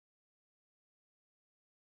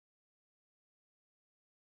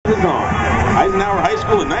is on. Eisenhower High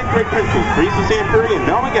School and 9th grade principals Teresa Sanfuri and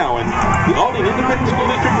Mel McGowan, the Aldine Independent School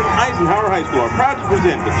District and Eisenhower High School are proud to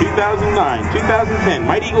present the 2009-2010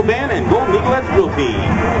 Mighty Eagle Band and Golden Eaglettes Drill Team.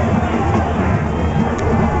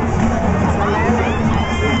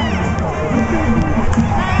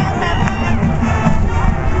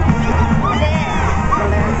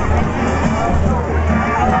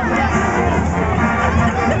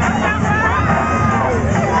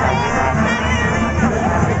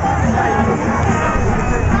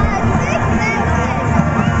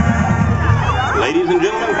 Ladies and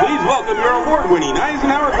gentlemen, please welcome your award-winning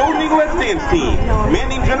Eisenhower Golden Eaglettes dance team,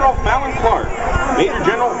 Commanding General Fallon Clark, Major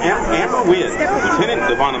General Amber Witt, Lieutenant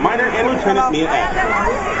Devonna Miner, and Lieutenant Mia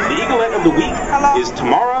Adams. The Eaglet of the Week is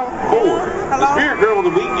Tamara Ford. The Spirit Girl of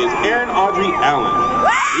the Week is Erin-Audrey Allen.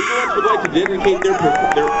 The Eaglettes would like to dedicate their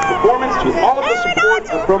performance to all of the support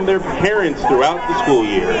from their parents throughout the school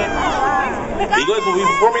year. The Eaglettes will be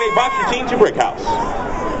performing a box routine to Brick House.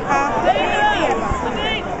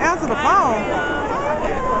 Answer the phone.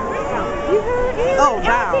 Oh,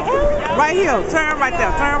 wow. Right here. Turn right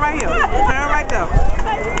there. Turn right here. Turn right there.